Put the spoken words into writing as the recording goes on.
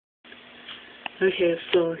Okay,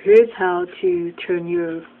 so here's how to turn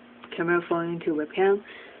your camera phone into webcam.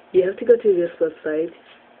 You have to go to this website,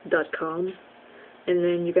 .com, and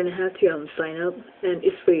then you're gonna have to sign up, and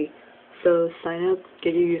it's free. So sign up,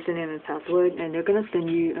 get your username and password, and they're gonna send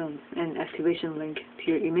you an activation link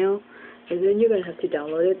to your email, and then you're gonna have to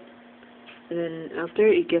download it. And then after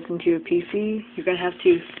it gets into your PC, you're gonna have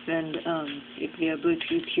to send it via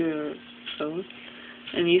Bluetooth to your phone.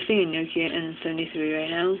 I'm using a Nokia N73 right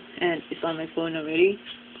now, and it's on my phone already.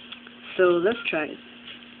 So let's try it.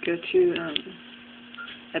 Go to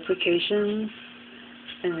applications,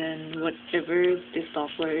 and then whatever the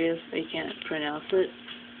software is, I can't pronounce it.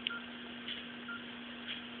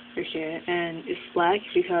 Okay, and it's black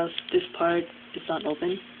because this part is not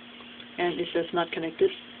open, and it says not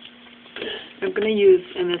connected. I'm gonna use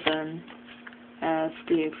MSN as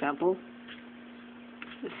the example.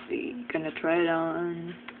 Let's see, gonna try it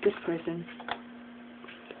on this person.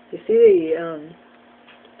 You see the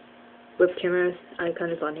web camera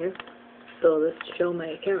icon is on here, so let's show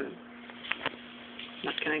my camera.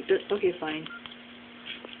 Not connected. Okay, fine.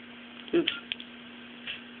 Oops.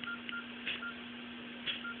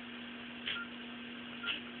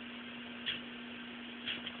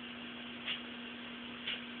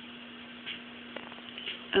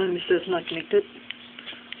 It says not connected.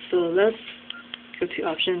 So let's go to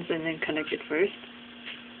options and then connect it first.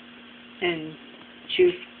 And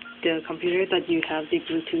choose the computer that you have the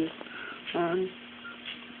Bluetooth on.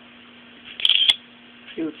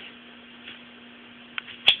 Oops.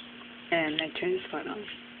 And I turn this part on.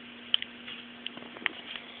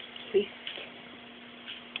 See?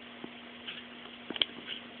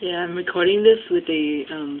 Yeah, I'm recording this with a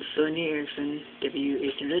Sony Ericsson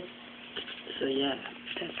W800. So yeah,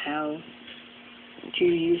 that's how to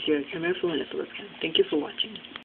use your camera phone as a webcam. Thank you for watching.